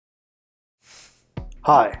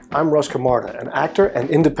Hi, I'm Russ Camarda, an actor and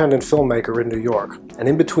independent filmmaker in New York. And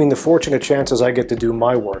in between the fortunate chances I get to do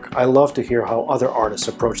my work, I love to hear how other artists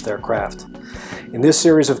approach their craft. In this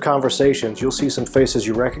series of conversations, you'll see some faces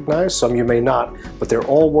you recognize, some you may not, but they're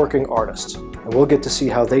all working artists. And we'll get to see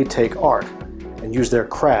how they take art and use their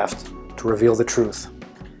craft to reveal the truth.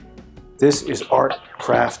 This is Art,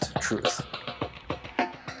 Craft, Truth.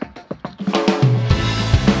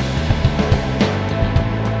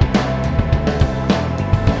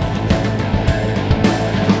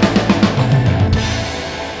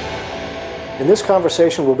 In this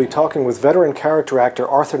conversation, we'll be talking with veteran character actor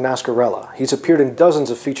Arthur Nascarella. He's appeared in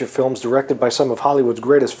dozens of feature films directed by some of Hollywood's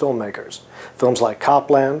greatest filmmakers. Films like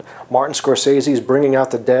Copland, Martin Scorsese's Bringing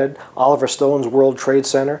Out the Dead, Oliver Stone's World Trade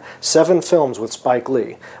Center, 7 films with Spike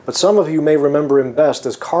Lee. But some of you may remember him best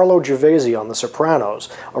as Carlo Gervasi on The Sopranos,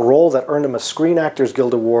 a role that earned him a Screen Actors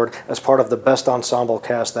Guild Award as part of the Best Ensemble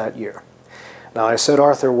cast that year. Now, I said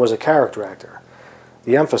Arthur was a character actor.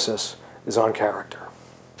 The emphasis is on character.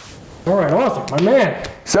 All right, Arthur, my man.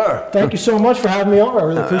 Sir. Thank you so much for having me on. I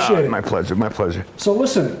really appreciate it. My pleasure, my pleasure. So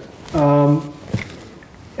listen, am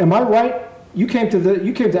I right? You came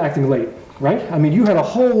to acting late, right? I mean, you had a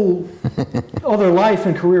whole other life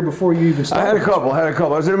and career before you even started. I had a couple.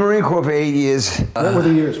 I was in the Marine Corps for 8 years. What were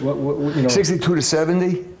the years? What 62 to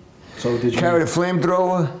 70. So did you carried a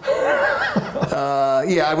flamethrower?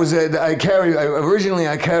 Yeah, originally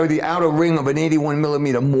I carried the outer ring of an 81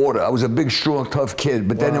 millimeter mortar. I was a big, strong, tough kid,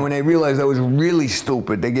 but then when they realized I was really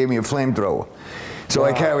stupid, they gave me a flamethrower. So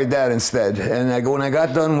I carried that instead. And when I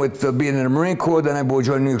got done with being in the Marine Corps, then I joined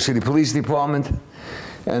the New York City Police Department.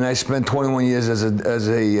 And I spent 21 years as a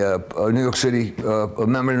New York City, a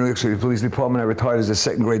member of the New York City Police Department. I retired as a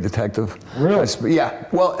second grade detective. Really? Yeah.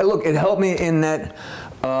 Well, look, it helped me in that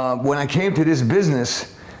when I came to this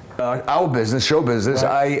business, our business, show business,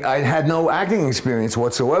 right. I had no acting experience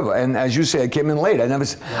whatsoever. And as you say, I came in late. I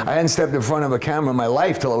hadn't stepped in front of a camera in my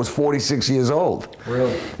life till I was 46 years old.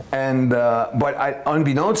 Really? And but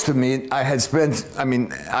unbeknownst to me, I had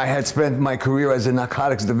spent my career as a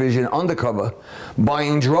narcotics division undercover,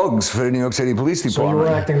 buying drugs for the New York City Police Department. So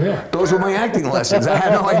you were acting there? Those were my acting lessons. I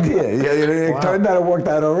had no idea. It turned out it worked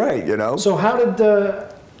out all right, you know. So how did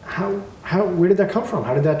where did that come from?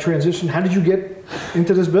 How did that transition? How did you get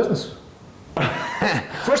into this business?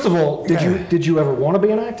 First of all, did you ever want to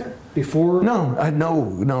be an actor before? No, I had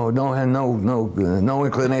no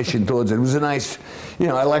inclination towards it. It was a nice,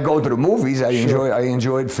 I like going to the movies. I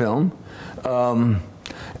enjoyed film.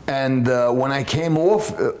 And when I came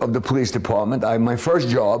off of the police department, my first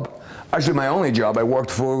job, actually my only job, I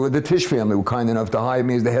worked for the Tisch family, who were kind enough to hire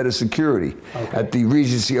me as the head of security at the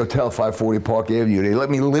Regency Hotel, 540 Park Avenue. They let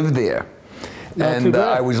me live there. And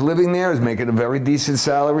I was living there. I was making a very decent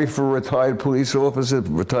salary for a retired police officer,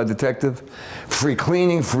 retired detective. Free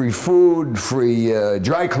cleaning, free food, free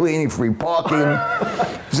dry cleaning, free parking.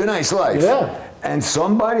 It was a nice life. Yeah. And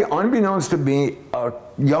somebody, unbeknownst to me, a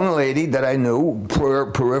young lady that I knew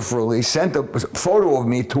peripherally, sent a photo of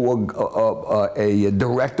me to a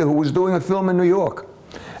director who was doing a film in New York.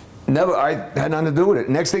 I had nothing to do with it.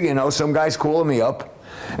 Next thing you know, some guy's calling me up,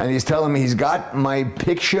 and he's telling me he's got my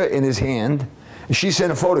picture in his hand. She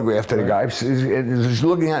sent a photograph to the guy. She's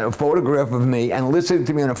looking at a photograph of me and listening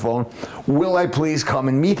to me on the phone. Will I please come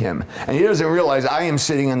and meet him? And he doesn't realize I am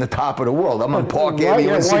sitting on the top of the world. I'm on Park Avenue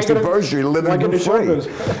on 61st Street, living for free.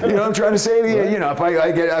 You know what I'm trying to say to you? If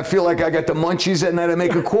I feel like I got the munchies that night, I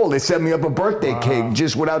make a call. They send me up a birthday cake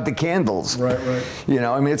just without the candles. Right.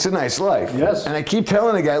 It's a nice life. Yes. And I keep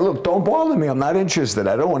telling the guy, look, don't bother me. I'm not interested.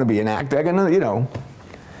 I don't want to be an actor.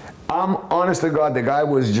 I'm honest to God, the guy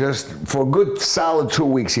was just, for a good solid 2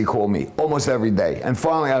 weeks, he called me almost every day. And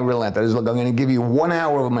finally I relented. I said, look, I'm going to give you 1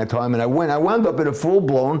 hour of my time. And I wound up in a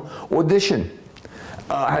full-blown audition.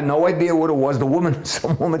 I had no idea what it was.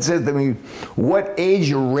 Some woman says to me, what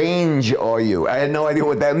age range are you? I had no idea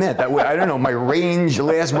what that meant. I don't know, my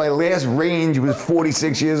last range was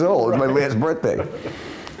 46 years old. It was my last birthday.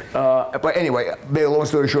 But anyway, long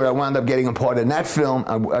story short, I wound up getting a part in that film.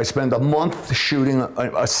 I spent a month shooting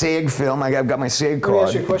a SAG film. I got my SAG card. Let me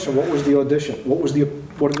ask you a question. What was the audition? What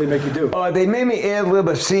did they make you do? They made me ad-lib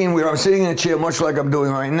a scene where I'm sitting in a chair, much like I'm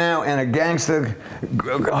doing right now, and a gangster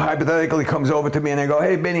hypothetically comes over to me, and I go,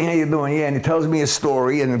 hey, Benny, how you doing? Yeah, and he tells me a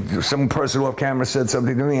story, and some person off camera said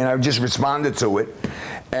something to me, and I just responded to it.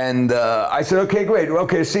 And I said, okay, great.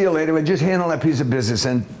 Okay, see you later. But just handle that piece of business.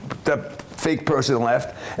 And the fake person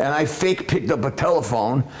left, and I fake picked up a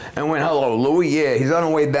telephone and went, hello, Louis, yeah, he's on the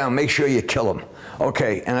way down, make sure you kill him.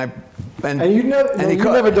 Okay, and I And you've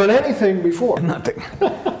never done anything before. Nothing.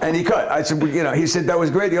 And he cut. I said, he said, that was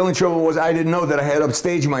great. The only trouble was I didn't know that I had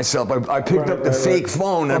upstaged myself. I picked up the fake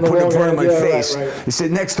phone and put it in front of my face. Right. He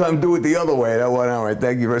said, next time do it the other way. And I went, all right,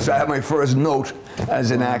 thank you. So I had my first note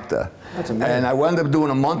as an actor. That's amazing. And I wound up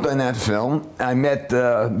doing a month on that film. I met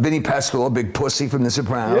Vinny Pastore, Big Pussy from The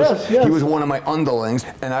Sopranos. Yes. He was one of my underlings.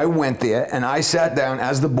 And I went there and I sat down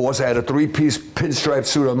as the boss. I had a 3-piece pinstripe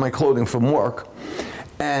suit on my clothing from work.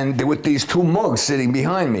 And there were these 2 mugs sitting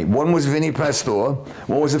behind me. One was Vinny Pastore.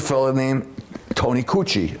 One was a fellow named Tony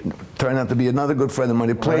Cucci. Turned out to be another good friend of mine.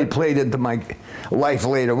 He played into my life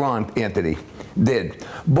later on, Anthony did.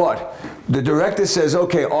 But the director says,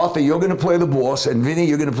 okay, Arthur, you're going to play the boss, and Vinny,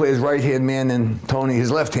 you're going to play his right-hand man, and Tony, his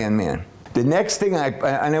left-hand man. The next thing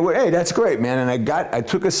I went, hey, that's great, man. And I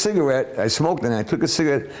took a cigarette, I smoked and I took a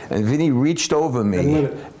cigarette, and Vinny reached over me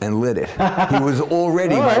and lit it. He was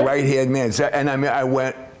already my right-hand man. So, and I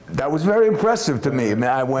went, that was very impressive to me.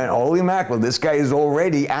 I went, holy mackerel, this guy is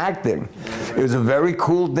already acting. It was a very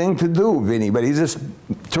cool thing to do, Vinny, but he's just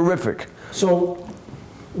terrific. So,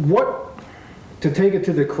 to take it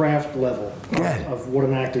to the craft level of what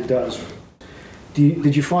an actor does,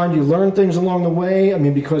 did you find you learned things along the way? I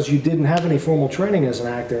mean, because you didn't have any formal training as an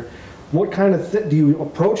actor, what kind of do you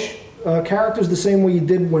approach characters the same way you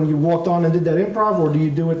did when you walked on and did that improv, or do you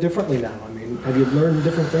do it differently now? I mean, have you learned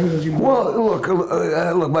different things as you move? Well,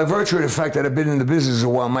 look, by virtue of the fact that I've been in the business a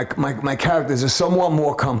while, my characters are somewhat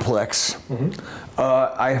more complex. Mm-hmm.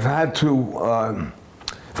 I've had to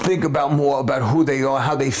think more about who they are,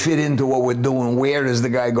 how they fit into what we're doing, where does the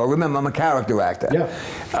guy go. Remember, I'm a character actor. Yeah.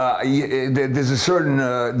 There's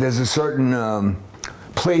a certain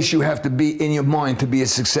place you have to be in your mind to be a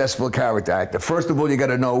successful character actor. First of all, you got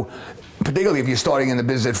to know, particularly if you're starting in the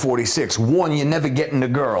business at 46, one, you're never getting the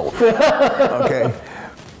girl. Okay.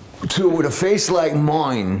 2, with a face like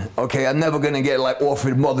mine, okay, I'm never going to get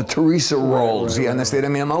offered Mother Teresa roles, you understand? I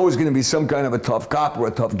mean, I'm always going to be some kind of a tough cop or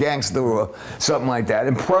a tough gangster or something like that.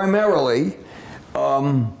 And primarily,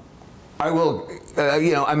 I will,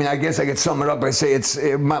 I guess I could sum it up by saying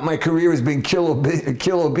my career has been kill or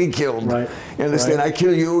be killed. Right. You understand? Right. I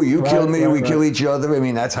kill you, you kill me, we kill each other. I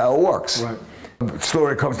mean, that's how it works. Right. The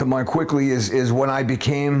story that comes to mind quickly is when I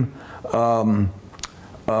became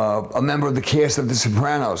a member of the cast of The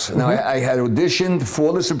Sopranos. Mm-hmm. Now, I had auditioned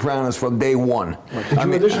for The Sopranos from day one. Right. Did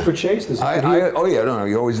you audition for Chase?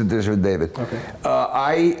 You always audition with David. Okay.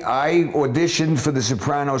 I auditioned for The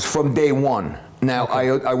Sopranos from day one. Now,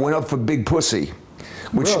 okay. I went up for Big Pussy,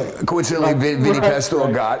 which coincidentally Vinny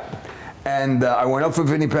Pastore got. And I went up for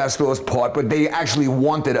Vinny Pastore's part, but they actually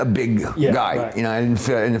wanted a big guy. Right. I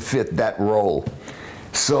didn't fit that role.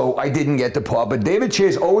 So I didn't get the part, but David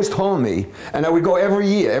Chase always told me, and I would go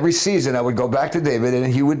every season, I would go back to David,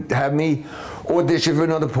 and he would have me audition for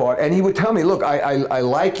another part, and he would tell me, look, I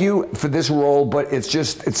like you for this role, but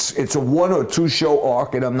it's a 1 or 2 show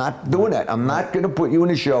arc, and I'm not doing that. I'm not going to put you in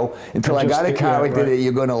a show until I got a character that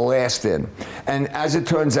you're going to last in. And as it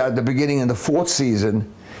turns out, at the beginning of the 4th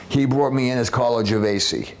season, he brought me in as Carlo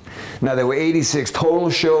Gervasi. Now, there were 86 total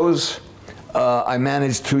shows. I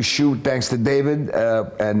managed to shoot, thanks to David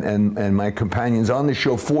and my companions on the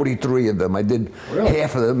show, 43 of them. I did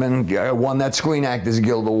half of them, and I won that Screen Actors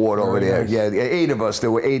Guild Award over there. Nice. Yeah, 8 of us.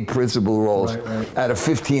 There were 8 principal roles out of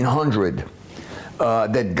 1,500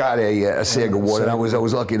 that got a SAG award, and I was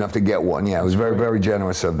lucky enough to get one. Yeah, I was very, very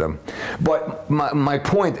generous of them. But my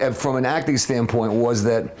point, from an acting standpoint, was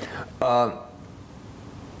that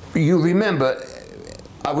you remember.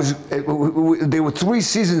 There were 3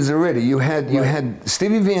 seasons already. You had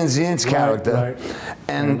Stevie Van Zandt's character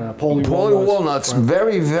and Paulie Walnut's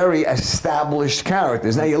very, very established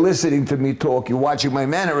characters. Now you're listening to me talk, you're watching my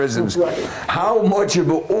mannerisms. How much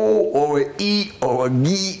of an O or an E or a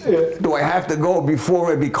G do I have to go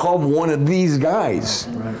before I become one of these guys?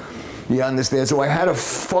 Right. You understand? So I had to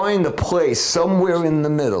find a place somewhere in the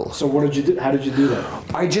middle. So what did you do? How did you do that?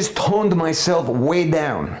 I just toned myself way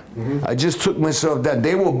down. Mm-hmm. I just took myself down.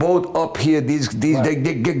 They were both up here, these guys,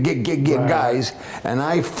 and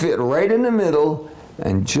I fit right in the middle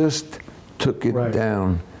and just took it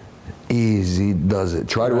down. Easy does it.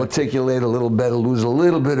 Try to articulate a little better, lose a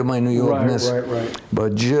little bit of my New Yorkness,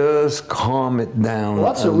 but just calm it down.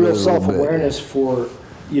 Well, that's a real self-awareness for,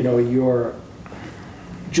 your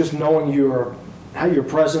just knowing your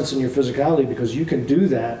presence and your physicality, because you can do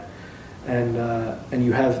that and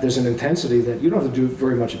there's an intensity that you don't have to do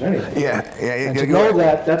very much of anything. Yeah. And to know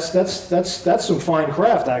that, that's some fine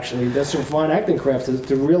craft, actually. That's some fine acting craft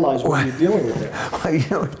to realize what you're dealing with there.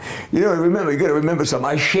 You got to remember something.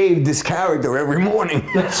 I shave this character every morning.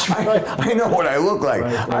 That's right. I know what I look like.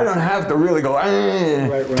 Right. I don't have to really go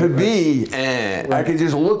be. Right. I can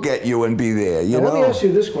just look at you and be there. Let me ask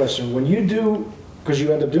you this question: when you do, because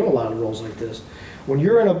you end up doing a lot of roles like this, when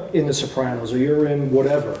you're in The Sopranos or you're in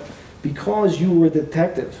whatever, because you were a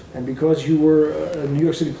detective and because you were a New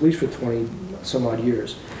York City police for 20 some odd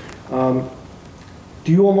years,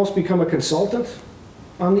 do you almost become a consultant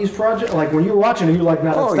on these projects? Like when you're watching it, you're like,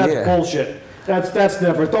 no, that's bullshit. That's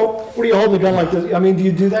never. What are you holding a gun like this? I mean, do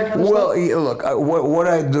you do that kind of stuff? Well, look, what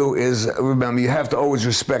I do is, remember, you have to always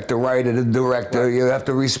respect the writer, the director. Right. You have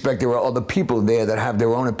to respect there are other people there that have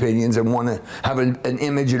their own opinions and want to have an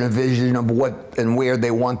image and a vision of what and where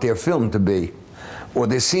they want their film to be, or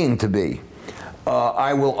their scene to be.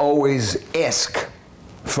 I will always ask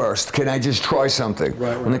first, can I just try something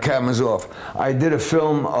when the camera's off? I did a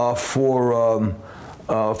film for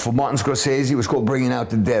Martin Scorsese. It was called Bringing Out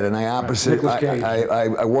the Dead, and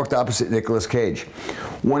I worked opposite Nicolas Cage.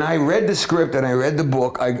 When I read the script and I read the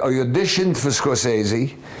book, I auditioned for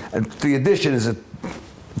Scorsese, and the audition is a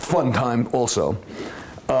fun time also.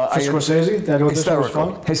 For Scorsese? That audition was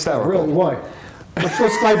fun? Hysterical. Really? Why?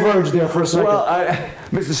 Let's diverge there for a second. Well,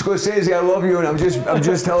 Mr. Scorsese, I love you, and I'm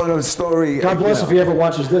just telling a story. God bless if he ever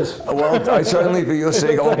watches this. Well, I certainly, for your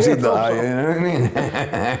sake, hope he die. You know what I mean?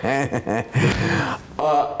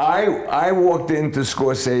 I walked into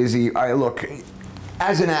Scorsese. Look,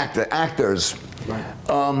 as an actor, actors. Right.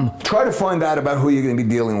 Try to find out about who you're going to be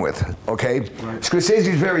dealing with. Okay. Right.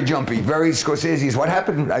 Scorsese's very jumpy. Scorsese's. What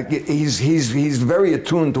happened? He's very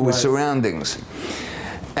attuned to his surroundings.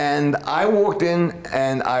 And I walked in,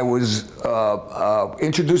 and I was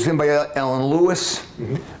introduced to him by Ellen Lewis.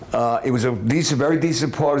 Mm-hmm. It was a very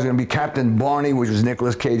decent part. It was going to be Captain Barney, which was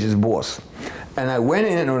Nicolas Cage's boss. And I went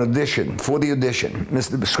in an audition, for the audition.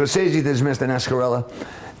 Mr. Scorsese, there's Mr. Nascarella.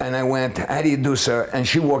 And I went, how do you do, sir? And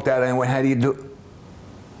she walked out, and I went, how do you do?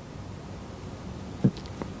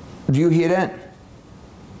 Do you hear that?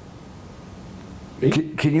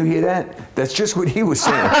 Can you hear that? That's just what he was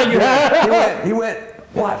saying. He went,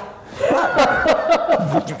 what?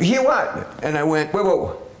 Hear what? And I went,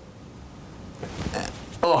 whoa.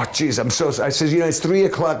 Oh, geez, I says, it's 3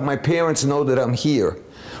 o'clock. My parents know that I'm here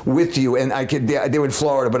with you, and they were in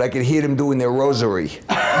Florida, but I could hear them doing their rosary.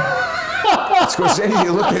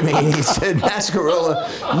 Scorsese looked at me and he said,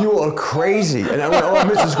 Nascarella, you are crazy. And I went, oh,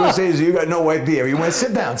 Mr. Scorsese, you got no idea. He went,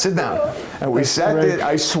 sit down. And we sat there,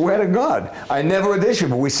 I swear to God, I never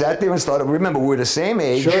auditioned, but we sat there and started, remember, we were the same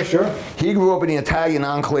age. Sure. He grew up in the Italian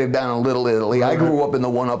enclave down in Little Italy. I grew up in the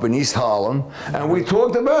one up in East Harlem. And we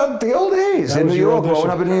talked about the old days in New York,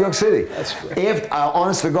 growing up in New York City. That's great.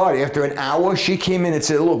 Honest to God, after an hour, she came in and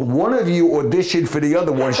said, look, one of you auditioned for the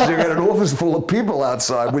other one. She said, I got an office full of people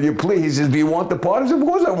outside. Will you please? He says, do you want the part? I said, of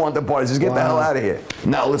course I want the part. He says, get the hell out of here.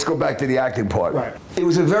 Now, let's go back to the acting part. Right. It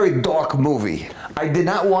was a very dark movie. I did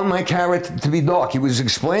not want my character to be dark. He was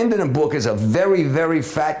explained in a book as a very, very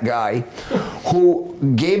fat guy who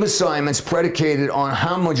gave assignments predicated on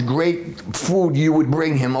how much great food you would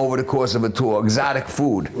bring him over the course of a tour, exotic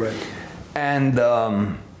food. Right. And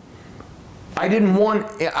I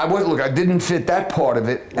didn't fit that part of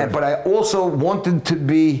it, right. But I also wanted to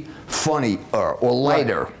be funny or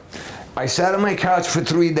lighter. Right. I sat on my couch for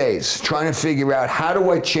 3 days trying to figure out how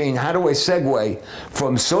do I segue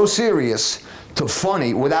from so serious to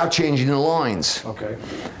funny without changing the lines. Okay.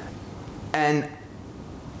 And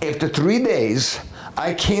after 3 days,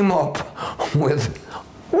 I came up with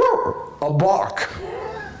a bark.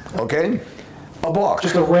 Okay? A bark.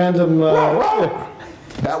 Just a random.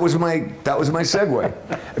 That was my segue.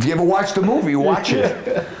 If you ever watch the movie, watch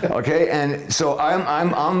it. Okay, and so I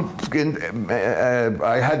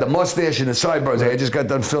had the mustache and the sideburns. I just got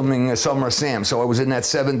done filming Summer of Sam, so I was in that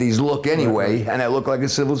 '70s look anyway, and I looked like a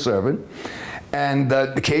civil servant. And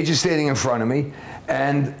the Cage is standing in front of me,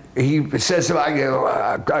 and he says to me,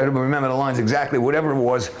 I don't remember the lines exactly, whatever it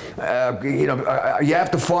was, you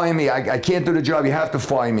have to fire me. I can't do the job. You have to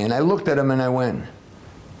fire me. And I looked at him and I went.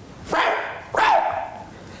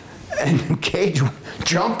 And Cage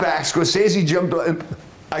jumped back. Scorsese jumped.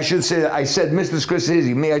 I said, Mr.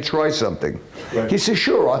 Scorsese, may I try something? Right. He said,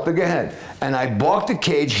 sure, Arthur, go ahead. And I barked at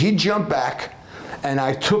Cage. He jumped back, and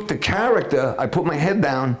I took the character. I put my head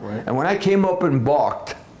down, right. And when I came up and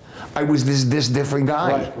barked, I was this different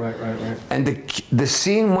guy. Right. And the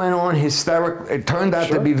scene went on hysterical. It turned out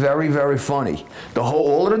to be very, very funny.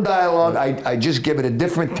 All of the dialogue, I just give it a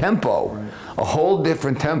different tempo, right. A whole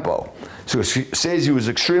different tempo. So Scorsese was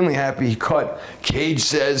extremely happy. He cut. Cage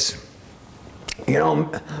says, you know,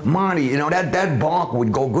 Marty, you know, that bark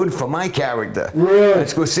would go good for my character. Really? And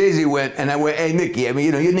Scorsese went, and I went, hey, Nicky, I mean,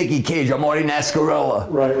 you know, you're Nicky Cage, I'm Marty Nascarella.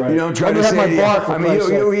 Right. You know, I'm trying to say, I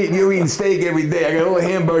mean, you eat steak every day. I got a little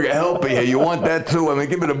hamburger helper here. You want that too? I mean,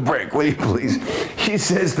 give it a break, will you please? He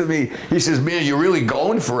says to me, he says, man, you're really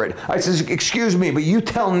going for it. I says, excuse me, but you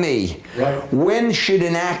tell me, when should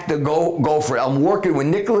an actor go for it? I'm working with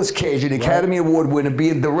Nicolas Cage, an Academy Award winner,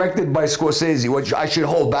 being directed by Scorsese. What, I should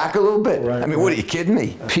hold back a little bit? I mean, what, are you kidding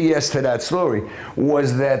me? P.S. to that story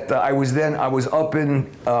was that I was up in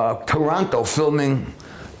Toronto filming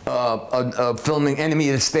Enemy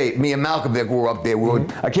of the State. Me and Malkovich were up there.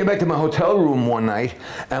 I came back to my hotel room one night,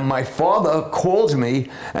 and my father calls me,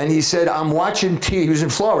 and he said, I'm watching TV. He was in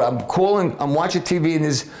Florida. I'm watching TV, and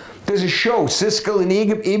there's a show, Siskel and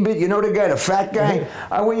Ebert, you know the guy, the fat guy?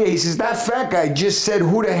 I went, yeah. He says, that fat guy just said,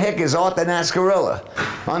 who the heck is Arthur Nascarella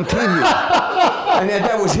on TV? And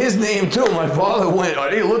that was his name too. My father went,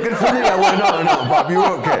 are you looking for me? I went, no, Bob, you're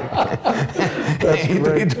okay.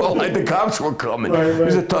 He told like the cops were coming.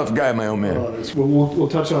 He's a tough guy, my old man. We'll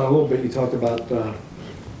touch on it a little bit. You talked about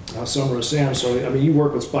Summer of Sam. So, I mean, you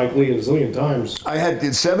worked with Spike Lee a zillion times. I had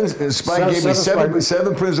Spike gave me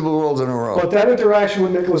seven principal roles in a row. But that interaction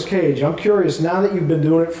with Nicolas Cage, I'm curious, now that you've been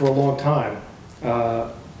doing it for a long time,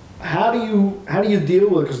 how do you deal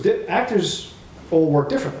with it? Because actors all work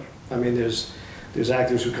differently. I mean, there's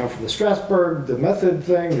actors who come from the Strasberg, the method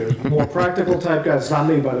thing, there's more practical type guys. It's not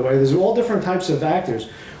me, by the way. There's all different types of actors.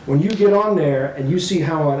 When you get on there and you see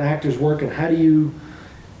how an actor's working, how do you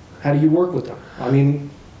work with them? I mean,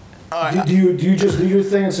 do you just do your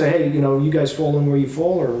thing and say, hey, you know, you guys fall in where you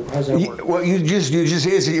fall, or how does that work? Well, you just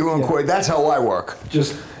answer your own question. That's how I work.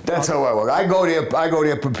 That's how I work. I go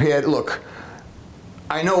there prepared. Look,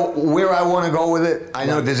 I know where I want to go with it. I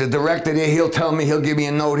know there's a director there. He'll tell me. He'll give me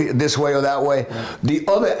a note this way or that way. The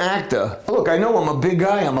other actor, look, I know I'm a big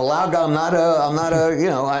guy. I'm a loud guy. I'm not a. You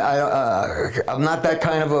know, I'm not that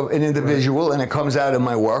kind of an individual, and it comes out in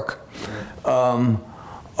my work.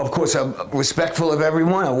 Of course, I'm respectful of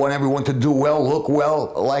everyone. I want everyone to do well, look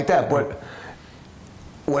well, like that. But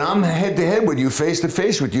when I'm head-to-head with you,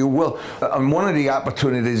 face-to-face with you, well, on one of the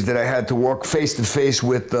opportunities that I had to work face-to-face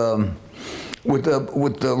with Robert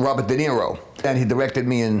De Niro, and he directed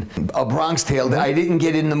me in A Bronx Tale. I didn't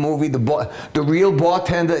get in the movie. The real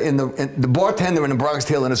bartender the bartender in The Bronx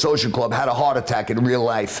Tale in a social club had a heart attack in real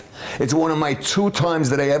life. It's one of my 2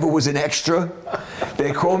 times that I ever was an extra.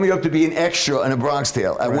 They called me up to be an extra in A Bronx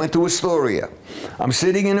Tale. I went to Astoria. I'm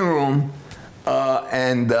sitting in a room,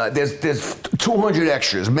 and there's 200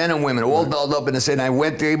 extras, men and women, all dolled up in the same. I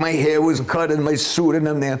went there. My hair was cut and my suit, and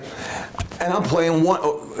I'm there. And I'm playing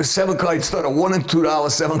a 7-card stud, a $1 and $2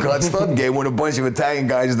 7-card stud game with a bunch of Italian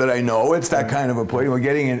guys that I know. It's that kind of a play. We're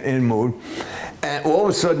getting in mood. And all of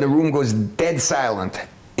a sudden, the room goes dead silent.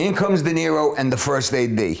 In comes De Niro and the first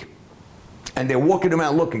AD. And they're walking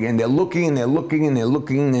around looking, and they're looking, and they're looking, and they're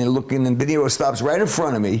looking, and they're looking, and De Niro stops right in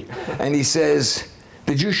front of me, and he says,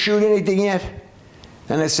 did you shoot anything yet?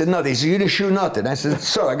 And I said, no. He said, you didn't shoot nothing. I said,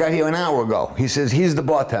 sir, I got here an hour ago. He says, he's the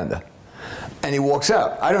bartender. And he walks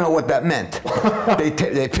out. I don't know what that meant.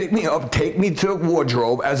 They pick me up, take me to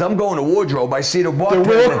wardrobe. As I'm going to wardrobe, I see the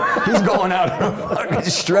bartender. He's going out on a fucking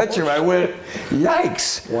stretcher. I went,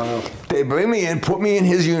 yikes. Wow. They bring me in, put me in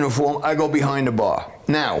his uniform. I go behind the bar.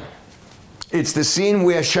 Now, it's the scene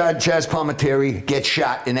where Chaz Palminteri gets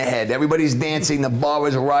shot in the head. Everybody's dancing. The bar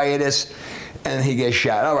is riotous. And he gets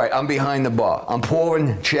shot. All right, I'm behind the bar. I'm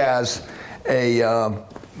pouring Chaz a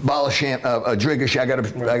bottle of a drink of shit. I got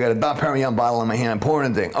a Dom Perignon bottle in my hand. I'm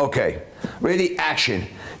pouring the thing. Okay, ready, action.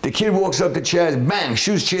 The kid walks up to Chaz, bang,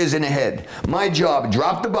 shoots Chaz in the head. My job,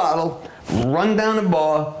 drop the bottle, run down the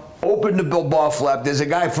bar, open the bar flap. There's a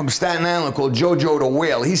guy from Staten Island called JoJo the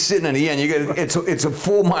Whale. He's sitting in the end. It's a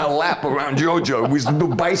 4-mile lap around JoJo. We used to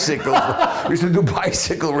do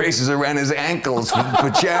bicycle races around his ankles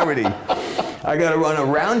for charity. I got to run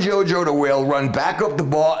around JoJo the Whale, run back up the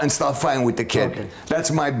bar, and start fighting with the kid. Okay.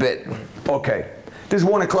 That's my bit. Okay. This is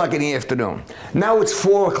 1 o'clock in the afternoon. Now it's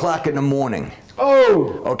 4 o'clock in the morning.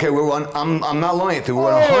 Oh! Okay, we're on, I'm not lying to you,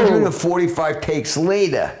 we're on 145 takes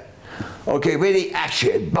later. Okay, ready,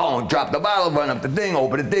 action, boom, drop the bottle, run up the thing,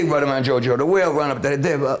 open the thing, run around JoJo the Whale, run up the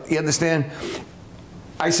thing, you understand?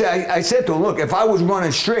 I said to him, look, if I was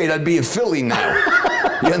running straight, I'd be in Philly now.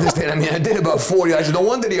 You understand? I mean, I did about 40. I said, no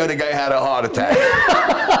wonder the other guy had a heart attack.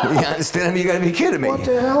 You understand? I mean, you got to be kidding me. What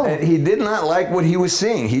the hell? And he did not like what he was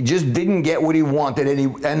seeing. He just didn't get what he wanted.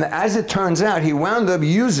 And as it turns out, he wound up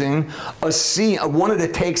using a scene, one of the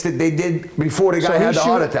takes that they did before the guy had the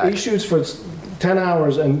heart attack. He shoots for 10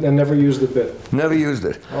 hours and never used the bit. Never used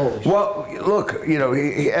it. Oh. Well, look, you know,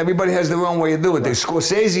 everybody has their own way of doing it.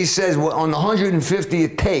 Scorsese says, well, on the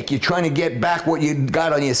 150th take, you're trying to get back what you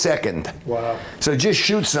got on your second. Wow. So just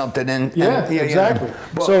shoot something and... Yeah, exactly.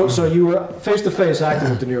 But, so you were face-to-face acting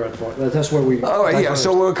with De Niro. That's where we... All right, yeah,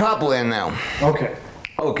 so we're at Copland now. Okay.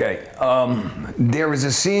 Okay. There is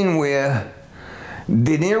a scene where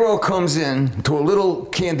De Niro comes in to a little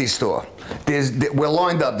candy store. We're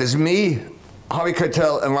lined up. There's me, Harvey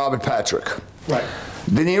Keitel, and Robert Patrick. Right.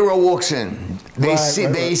 De Niro walks in. They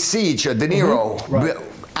see each other. De Niro,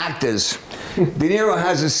 actors. De Niro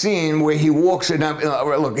has a scene where he walks in.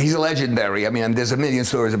 Look, he's legendary. I mean, there's a million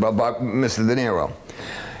stories about Mr. De Niro.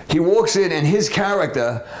 He walks in, and his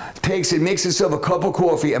character takes it, makes himself a cup of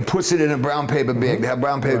coffee, and puts it in a brown paper bag. They have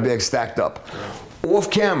brown paper bags stacked up.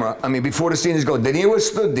 Off camera, I mean, before the scene is going, De Niro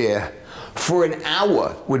stood there for an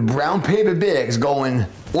hour with brown paper bags going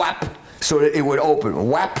whap, so that it would open.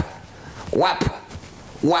 Whap, whap,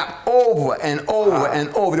 whap, over and over and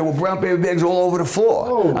over. There were brown paper bags all over the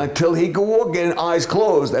floor until he could walk in, eyes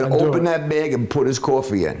closed, and open that bag and put his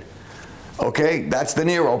coffee in. Okay, that's De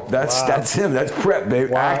Niro. That's him. That's prep,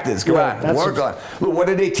 baby. Actors, come on, work on. Look, what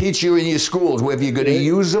do they teach you in your schools? Where if you're going to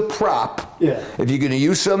use a prop, if you're going to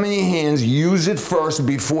use something in your hands, use it first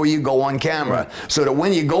before you go on camera, so that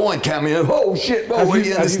when you go on camera, you're like, oh shit, you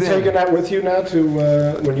understand? Have you taken that with you now to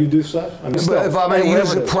when you do stuff? But if I'm going to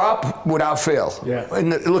use a prop, without fail. Yeah.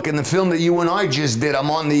 Look, in the film that you and I just did, I'm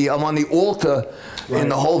on the altar in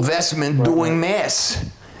the whole vestment doing mass.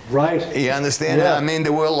 Right. You understand? I mean,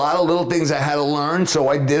 there were a lot of little things I had to learn, so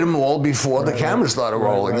I did them all before the camera started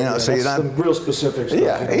rolling. You know, so you're not some real specific stuff.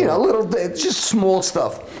 Yeah, you know, little, just small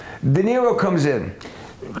stuff. De Niro comes in.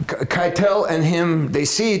 Keitel and him, they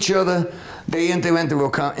see each other. They enter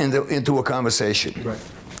into a conversation. Right.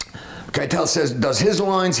 Keitel does his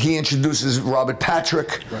lines. He introduces Robert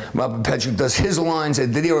Patrick. Robert Patrick does his lines,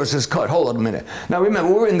 and De Niro says, "Cut. Hold on a minute." Now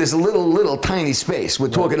remember, we're in this little tiny space. We're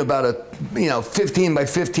talking about a 15 by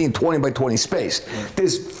 15, 20 by 20 space.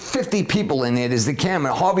 There's 50 people in there. There's the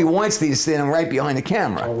camera. Harvey Weinstein is standing right behind the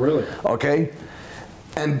camera. Oh, really? Okay.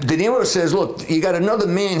 And De Niro says, "Look, you got another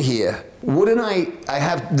man here. Wouldn't I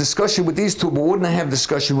have discussion with these two, but wouldn't I have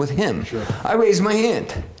discussion with him?" Sure. I raised my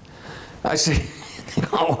hand. I said,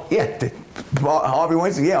 "Oh, yeah, Harvey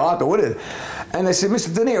Weinstein, yeah, Arthur, what is it?" And I said,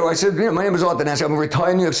 "Mr. De Niro," I said, "My name is Arthur Nasser. I'm a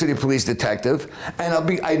retired New York City police detective, and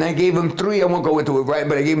I gave him three, I won't go into it, right,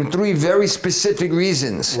 but I gave him three very specific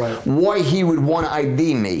reasons why he would want to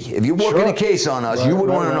ID me. If you're working a case on us, you would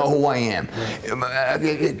want to know who I am.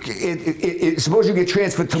 Suppose you get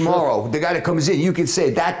transferred tomorrow. The guy that comes in, you could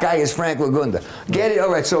say, that guy is Frank Lagunda. Get it?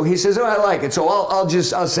 All right." So he says, "Oh, I like it. So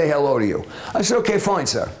I'll say hello to you." I said, "Okay, fine,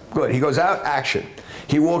 sir." Good. He goes out, action.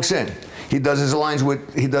 He walks in. He does his lines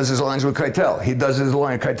with Keitel.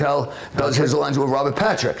 Keitel does his lines with Robert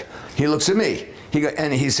Patrick. He looks at me.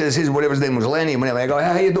 And he says, whatever his name was, Lenny. I go,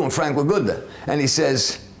 "How you doing, Frank Lagunda?" And he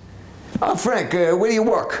says, "Oh, Frank, where do you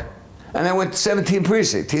work?" And I went to 17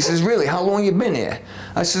 Precinct. He says, "Really? How long you been here?"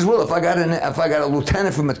 I says, "Well, if I got a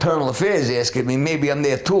lieutenant from Maternal Affairs asking me, maybe I'm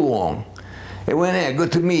there too long." He went in,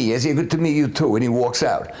 "Good to meet you." I said, "Good to meet you too." And he walks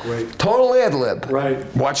out. Great. Total ad lib. Right.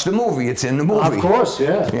 Watch the movie. It's in the movie. Of course,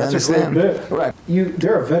 yeah. You That's understand? a great bit. Right.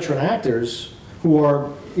 There are veteran actors who are,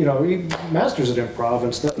 masters at improv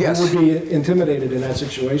and stuff. Yes. Who would be intimidated in that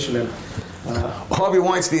situation. And Harvey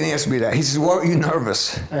Weinstein asked me that. He says, "Why are you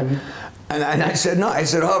nervous?" And I said, "No." I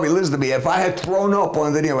said, "Harvey, listen to me. If I had thrown up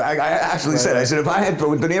on De Niro," I actually said, I said, "If I had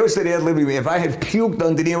thrown," De Niro said he had lived with me, "If I had puked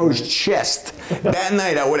on De Niro's chest that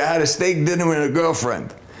night, I would have had a steak dinner with a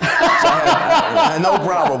girlfriend." So I had no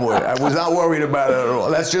problem with it. I was not worried about it at all.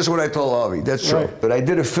 That's just what I told Harvey. That's true. Right. But I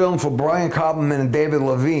did a film for Brian Koppelman and David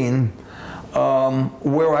Levine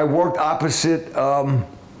where I worked opposite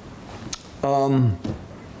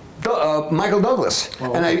Michael Douglas.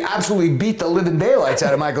 And I absolutely beat the living daylights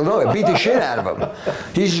out of Michael Douglas. I beat the shit out of him.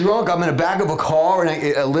 He's drunk. I'm in the back of a car,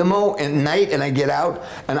 a limo at night, and I get out,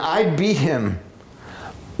 and I beat him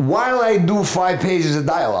while I do 5 pages of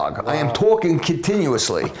dialogue. I am talking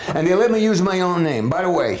continuously, and they let me use my own name. By the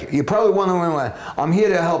way, you're probably wondering why. I'm here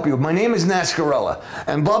to help you. My name is Nascarella,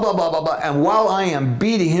 and blah, blah, blah, blah, blah. And while I am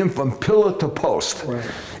beating him from pillar to post,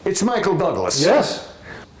 it's Michael Douglas. Yes.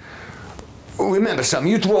 Remember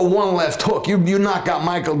something, you throw one left hook, you knock out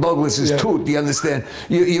Michael Douglas's tooth, you understand?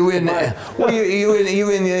 You're in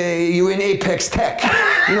Apex Tech.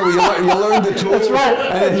 you learn the tool. That's right.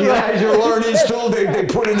 And then as you learn each tool, they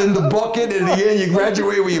put it in the bucket, and at the end you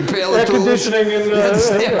graduate with your pail Air of tools. conditioning and... You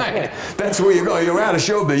understand? That's where you go. You're out of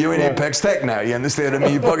showbiz. You're in Apex Tech now. You understand? I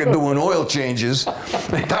mean, you're fucking doing oil changes.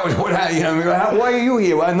 That was what happened. You know, why are you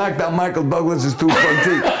here? Well, I knocked out Michael Douglas's two front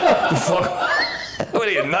teeth. Fuck. What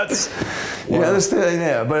are you, nuts? Wow. You understand?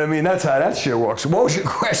 Yeah, but I mean, that's how that shit works. What was your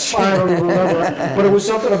question? I don't remember. But it was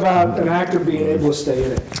something about an actor being able to stay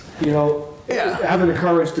in it. You know, having the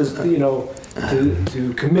courage to, you know,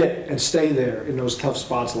 to commit and stay there in those tough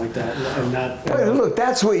spots like that and not... Well, look,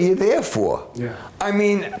 that's what you're there for. Yeah. I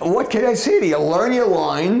mean, what can I say to you? Learn your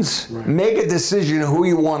lines, make a decision of who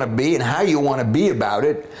you want to be and how you want to be about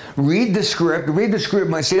it. Read the script.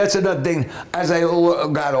 See, that's another thing. As I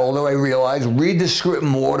got older, I realized, read the script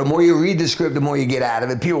more. The more you read the script, the more you get out of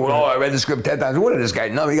it. People go, I read the script 10 times. What did this guy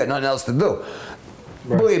know? He got nothing else to do.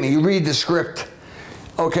 Right. Believe me, you read the script.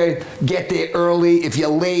 Okay, get there early. If you're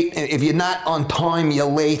late, if you're not on time, you're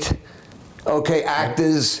late. Okay,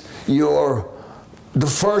 actors, you're the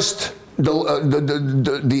first, the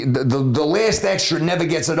last extra never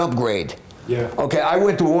gets an upgrade. Yeah. Okay, I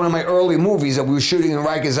went to one of my early movies that we were shooting in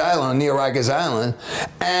Rikers Island, near Rikers Island,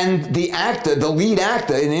 and the lead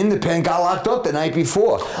actor in Independent got locked up the night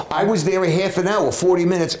before. I was there a half an hour, 40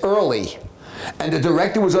 minutes early. And the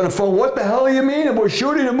director was on the phone. What the hell do you mean? We're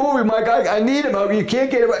shooting a movie, Mike. I need him. You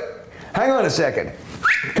can't get it right. Hang on a second.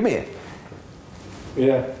 Come here.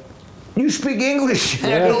 Yeah. You speak English.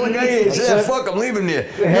 Yeah. Fuck, I'm leaving you.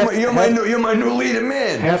 You're my new leading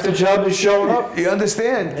man. Half the job is showing up. You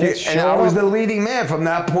understand? And I was the leading man from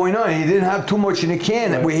that point on. He didn't have too much in the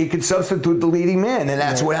can where he could substitute the leading man, and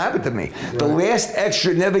that's what happened to me. Right. The last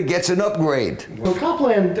extra never gets an upgrade. Well,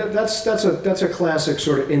 Copland, that's a classic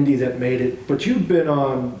sort of indie that made it. But you've been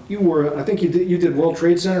on. I think you did World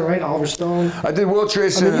Trade Center, right? Oliver Stone. I did World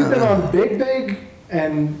Trade Center. I mean, you've been on Big.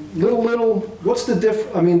 And Little, what's the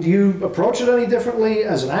I mean, do you approach it any differently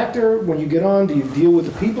as an actor when you get on? Do you deal with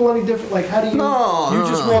the people any different? Like, how do you? You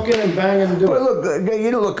just walk in and bang and do it. But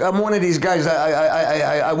look, I'm one of these guys.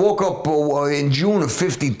 I woke up in June of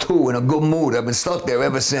 '52 in a good mood. I've been stuck there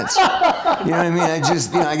ever since. You know what I mean?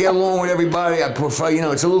 I get along with everybody. I prefer,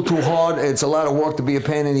 it's a little too hard. It's a lot of work to be a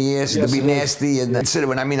pain in the ass, to be nasty, and consider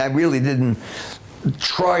it. I mean, I really didn't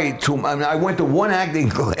try to. I mean, I went to one acting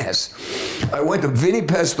class. Vinny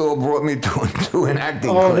Pesto brought me to an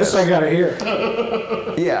acting class. Oh, this I gotta hear.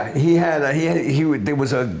 Yeah, there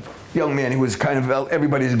was a young man. He was kind of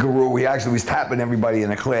everybody's guru. He actually was tapping everybody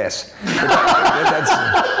in the class.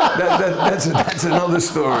 That's another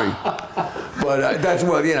story. But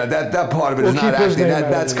that part of it is not actually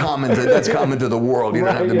that's common to the world. You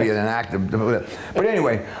don't have to be an actor. But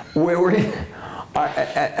anyway, we're in.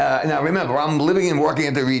 Now remember, I'm living and working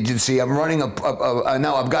at the Regency. I'm running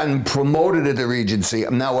now I've gotten promoted at the Regency.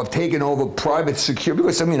 Now I've taken over private security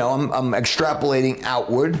because I'm extrapolating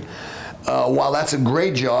outward. While that's a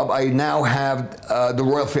great job, I now have the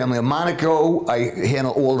Royal Family of Monaco. I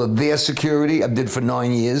handle all of their security. I did for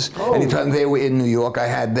 9 years. Oh. Anytime they were in New York, I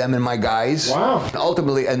had them and my guys. Wow. And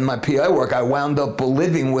ultimately, in my PI work, I wound up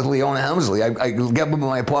living with Leona Helmsley. I got up in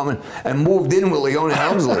my apartment and moved in with Leona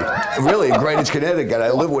Helmsley. Really, in Greenwich, Connecticut.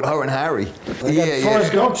 I live with her and Harry.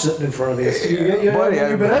 Forrest Gump sitting in front of you. You've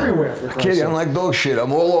been everywhere. For Christ's sake. I'm like dog shit.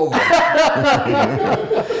 I'm all over.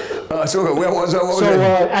 So where was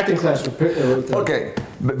I? Acting class. Okay,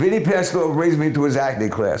 but Vinny Pesto raised me to his acting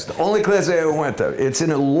class. The only class I ever went to. It's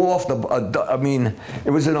in a loft. It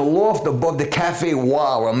was in a loft above the Cafe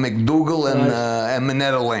Wow on McDougal and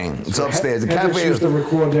Minetta Lane. It's upstairs. The Cafe used to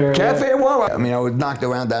record there. Cafe Wow. I mean, I was knocked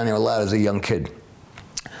around down there a lot as a young kid.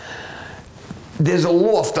 There's a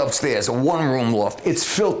loft upstairs, a one-room loft. It's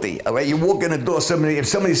filthy. All right, you walk in the door. If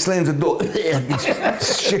somebody slams the door,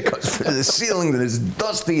 shit goes through the ceiling, and it's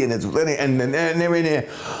dusty, and they're in there.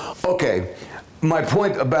 Okay, my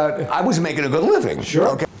point about I was making a good living. Sure.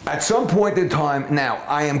 Okay. At some point in time, now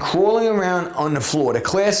I am crawling around on the floor. The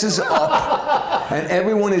class is up, and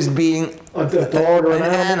everyone is being a dog or an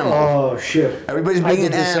animal. Oh shit! Everybody's being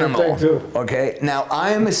an animal. Too. Okay. Now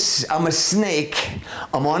I'm a snake.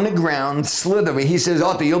 I'm on the ground, slithery. He says,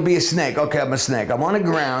 "Arthur, you'll be a snake." Okay, I'm a snake. I'm on the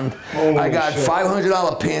ground. I got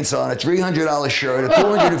 $500 pants on, a $300 shirt, a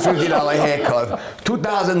 $250 haircut,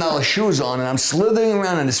 $2,000 shoes on, and I'm slithering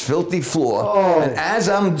around on this filthy floor. Oh. And as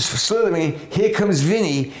I'm slithering, here comes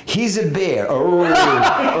Vinny. He's a bear.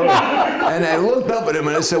 And I looked up at him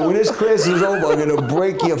and I said, when this class is over, I'm gonna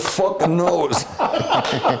break your fucking nose. You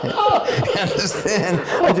understand?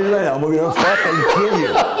 I just went, I'm gonna fucking kill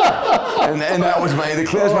you. And that was the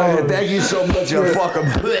class manager. Thank you so much. I'm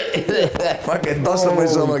fucking dusting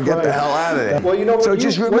myself and get the hell out of there. Well, you know what, so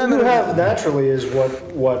just remember what you have naturally is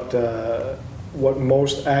what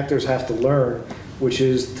most actors have to learn, which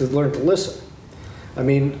is to learn to listen. I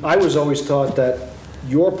mean, I was always taught that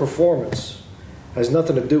your performance has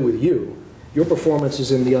nothing to do with you. Your performance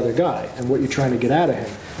is in the other guy and what you're trying to get out of him.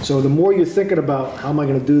 So the more you're thinking about how am I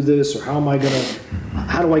going to do this, or how do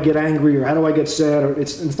I get angry, or how do I get sad, or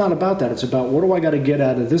it's not about that. It's about what do I got to get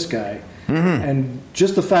out of this guy. Mm-hmm. And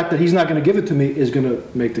just the fact that he's not going to give it to me is going to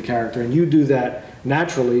make the character. And you do that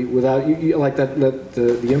naturally without you like the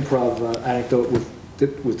improv anecdote with De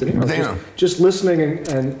Niro. Just listening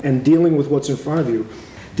and dealing with what's in front of you.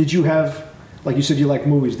 Did you have, like you said, you like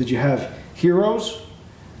movies? Did you have heroes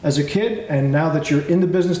as a kid, and now that you're in the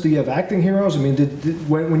business, do you have acting heroes? I mean,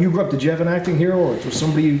 when you grew up, did you have an acting hero, or was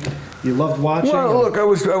somebody you loved watching? Well, look,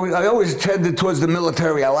 I always tended towards the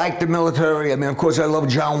military. I liked the military. I mean, of course, I loved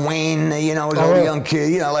John Wayne. You know, I was a young kid.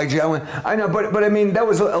 You know, like John Wayne. I know, but I mean, that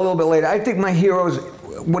was a little bit later. I think my heroes,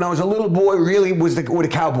 when I was a little boy, really were the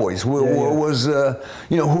Cowboys. Was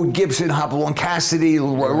Hoot Gibson, Hopalong Cassidy,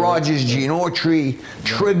 Roy Rogers, Gene Autry,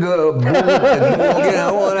 Trigger, Bull,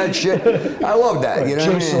 all of that shit. I love that. You know,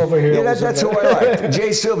 Jay Silverhair. Yeah, that's who I liked. Jay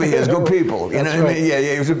Silverhair's good people. You know what I mean? Yeah,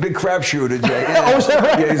 he was a big crapshooter, Jay. Yeah. Was that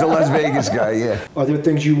right? Yeah, he's a Las Vegas guy. Yeah. Are there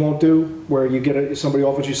things you won't do where you get somebody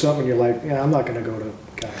offers you something, and you're like, yeah, I'm not going to go to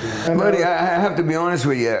Captain. Buddy, I have to be honest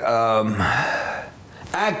with you.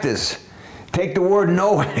 Actors. Take the word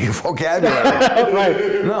no out of your vocabulary.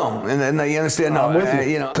 Right. No, and you understand? No,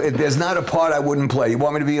 there's not a part I wouldn't play. You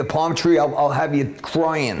want me to be a palm tree? I'll have you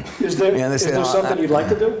crying. Is there something you'd like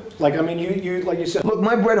to do? Like, I mean, you like you said. Look,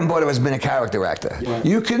 my bread and butter has been a character actor. Yeah.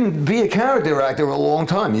 You can be a character actor a long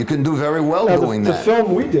time. You can do very well doing that. The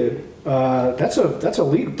film we did, that's a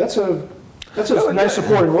lead. That's a nice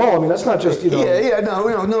supporting role. I mean, that's not just, a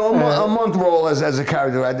month role as a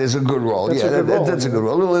character actor is a good role. That's a good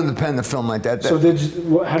role. A little independent film like that. So did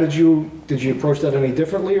you approach that any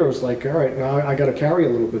differently, or was like, all right, now I got to carry a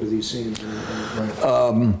little bit of these scenes?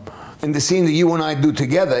 In the scene that you and I do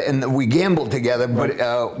together, and we gamble together, but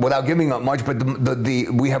without giving up much. But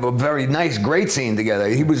we have a very nice, great scene together.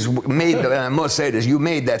 He was made, and I must say this: you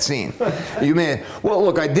made that scene. You made it. Well,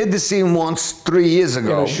 look, I did the scene once 3 years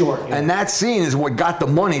ago, and that scene is what got the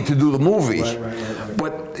money to do the movie. Right.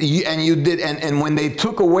 But you did, and when they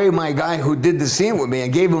took away my guy who did the scene with me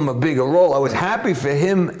and gave him a bigger role, I was happy for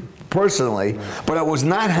him personally, but I was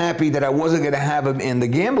not happy that I wasn't going to have him in the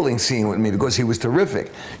gambling scene with me because he was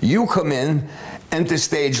terrific. You come in, enter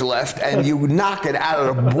stage left, and you knock it out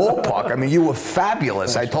of the ballpark. I mean, you were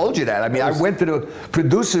fabulous. I told you that. I mean, I went to the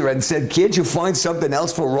producer and said, can't you find something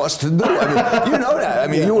else for Russ to do? I mean, you know that. I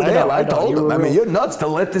mean, you were there. I told him. I mean, you're nuts to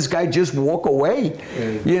let this guy just walk away.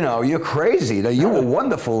 You know, you're crazy. You were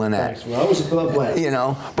wonderful in that. Thanks. Well, I was a blood. You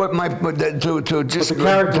know, but to go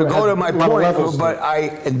to my point,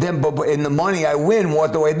 but in the money I win,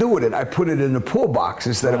 what do I do with it? I put it in the poor box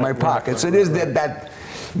instead of my pocket. So there's that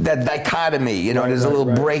dichotomy, you know. There's a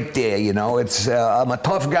little break there, you know. It's I'm a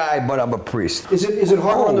tough guy, but I'm a priest. Is it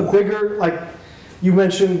harder on the bigger, like you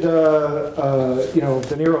mentioned, De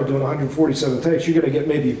Niro doing 147 takes? You're going to get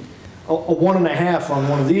maybe a 1.5 on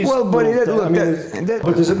one of these. Well, but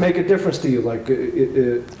but does it make a difference to you, like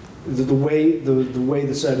the way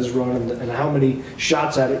the set is run and how many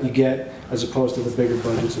shots at it you get as opposed to the bigger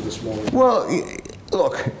budgets of the smaller? Well,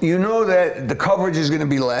 look, you know that the coverage is going to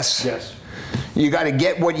be less. Yes. You got to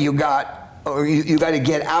get what you got, or you got to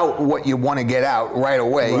get out what you want to get out right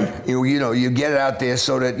away. Right. You get it out there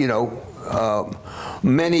so that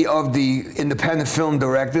many of the independent film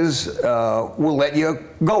directors will let you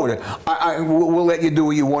go. Will let you do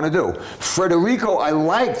what you want to do. Federico, I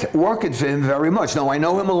liked working for him very much. Now I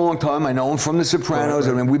know him a long time. I know him from The Sopranos.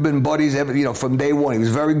 Right. I mean, we've been buddies from day one. He was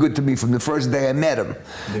very good to me from the first day I met him.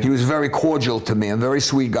 Yeah. He was very cordial to me, a very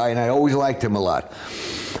sweet guy, and I always liked him a lot.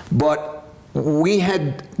 But we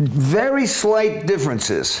had very slight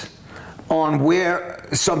differences on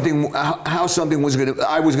how something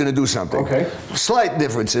I was gonna do something. Okay. Slight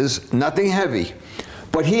differences, nothing heavy,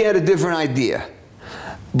 but he had a different idea.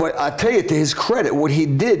 But I'll tell you, to his credit, what he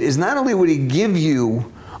did is not only would he give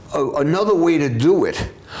you another way to do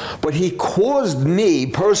it, but he caused me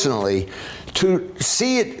personally to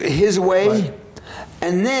see it his way, right.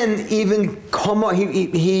 And then even come up.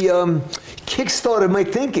 He kickstarted my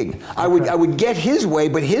thinking. I would get his way,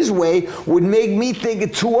 but his way would make me think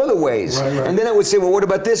it two other ways. Right. And then I would say, well, what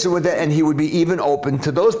about this and what that? And he would be even open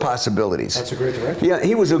to those possibilities. That's a great director. Yeah,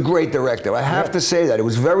 he was a great director. I have to say that. It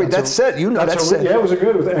was very, that's it. You know, that's it. Yeah, it was a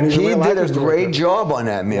good, and he's He real did a actor's great director. job on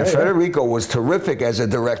that, man. Yeah. Federico was terrific as a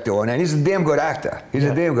director, and he's a damn good actor. He's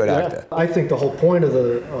a damn good actor. I think the whole point of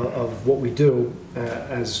of what we do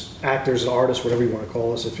as actors, artists, whatever you want to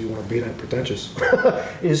call us, if you want to be that pretentious,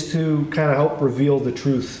 is to kind of help reveal the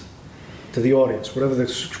truth to the audience. Whatever the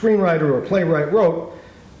screenwriter or playwright wrote,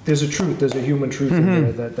 there's a truth, there's a human truth in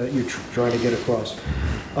there that you're trying to get across.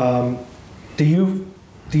 Do you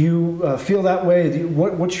feel that way?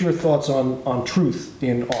 What's your thoughts on truth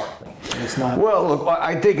in art? It's not. Well, look,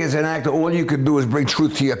 I think as an actor, all you could do is bring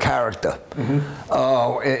truth to your character.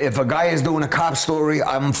 If a guy is doing a cop story,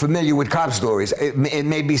 I'm familiar with cop stories. It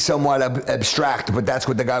may be somewhat abstract, but that's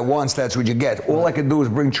what the guy wants. That's what you get. All I can do is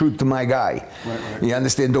bring truth to my guy. Right. You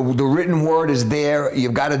understand? The written word is there.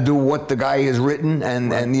 You've got to do what the guy has written,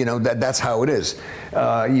 and you know that's how it is.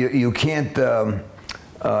 You can't.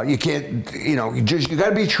 You can't, you know, you got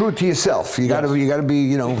to be true to yourself. You got to be,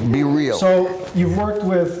 you know, be real. So you've worked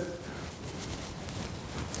with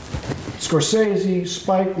Scorsese,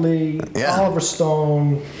 Spike Lee, Oliver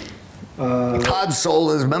Stone, Todd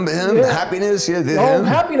Solondz, remember him? Yeah. Happiness, yeah. Oh,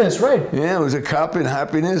 Happiness, right? Yeah, it was a cop in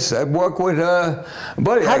Happiness. I work with,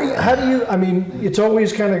 buddy. How do you? I mean, it's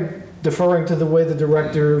always kind of deferring to the way the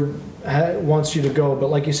director wants you to go.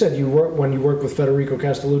 But like you said, when you worked with Federico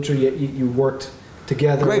Castellucci, you worked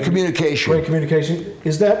together. Great communication. Great communication.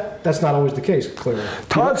 That's not always the case, clearly.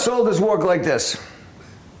 Todd Solondz work like this.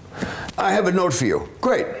 I have a note for you.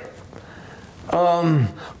 Great.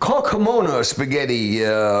 Call kimono spaghetti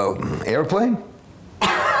airplane?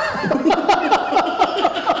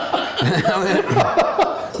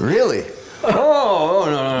 Really? Oh,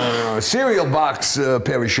 no. Cereal box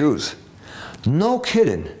pair of shoes. No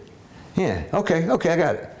kidding. Yeah, okay, I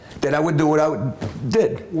got it. Then I would do what I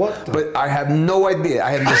did. What? But I have no idea.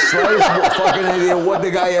 I have the slightest fucking idea what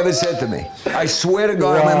the guy ever said to me. I swear to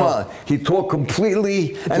God, my mother. He talked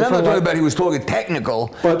completely, and I'm not talking about he was talking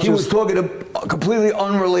technical, but he was talking completely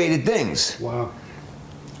unrelated things. Wow.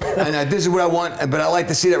 And this is what I want, but I like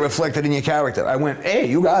to see that reflected in your character. I went, hey,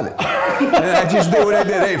 you got it. And I just did what I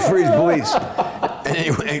did. Hey, freeze, police. And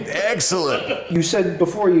he went, excellent. You said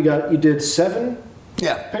before you did 7.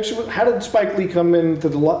 Yeah. Picture. How did Spike Lee come into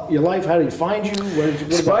your life? How did he find you?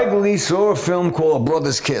 Spike Lee saw a film called A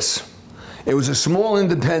Brother's Kiss. It was a small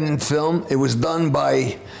independent film. It was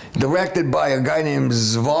directed by a guy named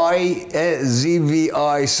ZVI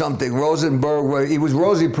something, Rosenberg. He was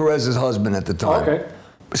Rosie Perez's husband at the time. Okay.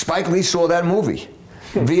 Spike Lee saw that movie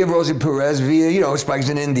via Rosie Perez, Spike's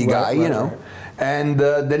an indie guy, you know. Right. And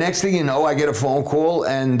the next thing you know, I get a phone call,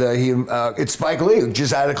 and it's Spike Lee,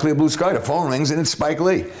 just out of clear blue sky. The phone rings, and it's Spike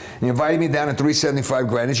Lee. And he invited me down to 375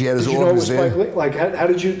 Greenwich. He had his office there. Did you know it was Spike Lee? Like, how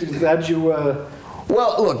did you?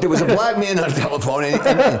 Well, look, there was a black man on the telephone,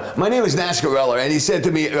 and my name is Nascarella, and he said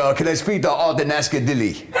to me, can I speak to Arthur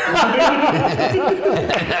Nascadilli?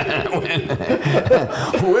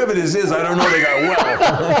 Whoever this is, I don't know the guy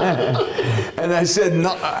well. And I said,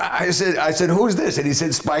 no. I said, who's this? And he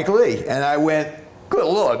said, Spike Lee. And I went, good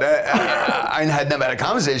Lord, I had never had a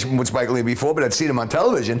conversation with Spike Lee before, but I'd seen him on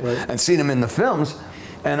television and seen him in the films.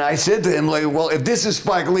 And I said to him, like, well, if this is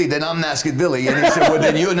Spike Lee, then I'm Nascadilli. And he said, well,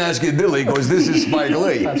 then you're Nascadilli because this is Spike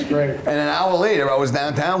Lee. That's great. And an hour later, I was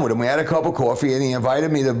downtown with him. We had a cup of coffee, and he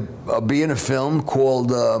invited me to be in a film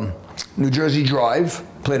called New Jersey Drive.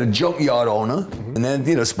 Played a junkyard owner. And then,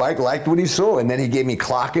 Spike liked what he saw. And then he gave me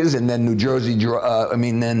Clockers, and then New Jersey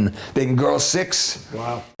then Girl 6.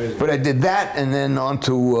 Wow. But I did that, and then on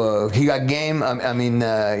to He Got Game.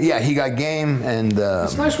 He Got Game. And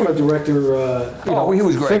it's nice when a director he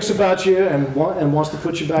was great. Thinks about you and wants to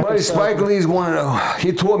put you back. But Spike Lee's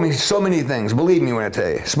he taught me so many things. Believe me when I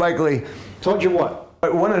tell you. Spike Lee. Told you what?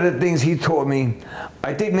 One of the things he taught me,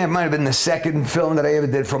 I think that might have been the second film that I ever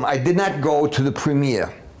did from. I did not go to the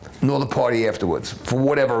premiere, nor the party afterwards, for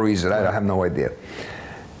whatever reason. I have no idea.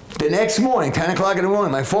 The next morning, 10 o'clock in the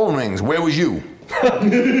morning, my phone rings. Where was you?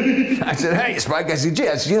 I said, hey, Spike. I said,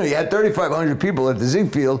 yes, you had 3,500 people at the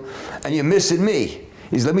Ziegfeld, and you're missing me.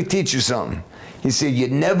 He said, let me teach you something. He said, you're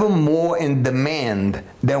never more in demand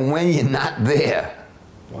than when you're not there.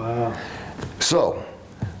 Wow. So,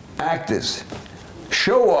 actors,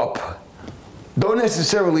 show up. Don't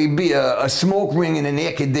necessarily be a smoke ring in an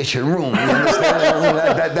air-conditioned room. You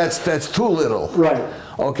understand? That's too little. Right.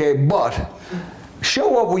 Okay, but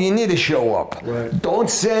show up when you need to show up. Right. Don't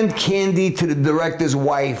send candy to the director's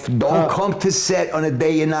wife. Don't come to set on a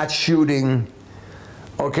day you're not shooting.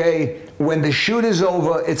 Okay? when the shoot is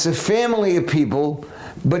over, it's a family of people,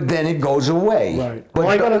 but then it goes away. Right. But Well,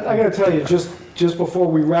 I gotta tell you, just before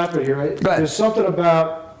we wrap it here, ahead. there's something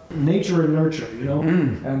about nature and nurture, you know?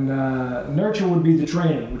 And nurture would be the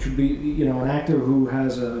training, which would be, you know, an actor who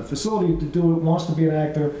has a facility to do it, wants to be an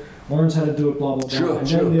actor, learns how to do it, blah, blah, blah. Sure, and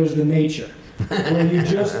sure. then there's the nature,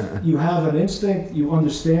 where you have an instinct, you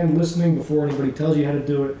understand listening before anybody tells you how to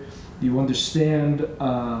do it, you understand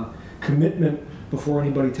commitment before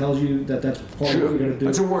anybody tells you that that's part of what you're going to do.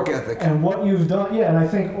 It's a work ethic. And what you've done, yeah, and I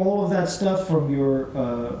think all of that stuff from your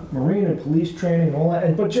Marine and police training and all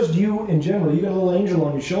that, but just you in general, you got a little angel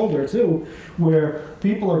on your shoulder too, where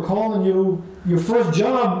people are calling you, your first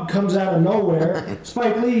job comes out of nowhere,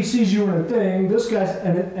 Spike Lee sees you in a thing, this guy's,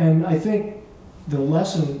 and I think the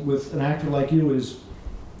lesson with an actor like you is,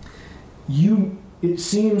 it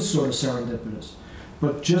seems sort of serendipitous.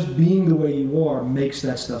 But just being the way you are makes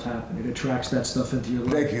that stuff happen. It attracts that stuff into your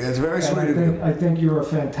life. Thank you. That's very And sweet of you. I think you're a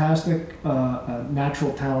fantastic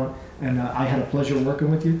natural talent, and I had a pleasure working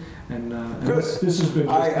with you. And Good. this has been.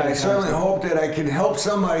 Just I fantastic. certainly hope that I can help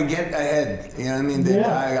somebody get ahead. You know what I mean? That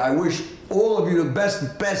Yeah. I wish all of you the best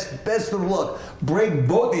of luck. Break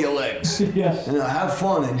both of your legs. Yes. You know, have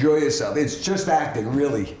fun, enjoy yourself. It's just acting,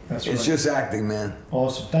 really. That's It's right. just acting, man.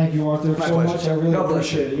 Awesome. Thank you, Arthur, My so pleasure. much. I really God bless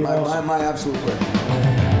appreciate you. it. You're awesome. My absolute pleasure.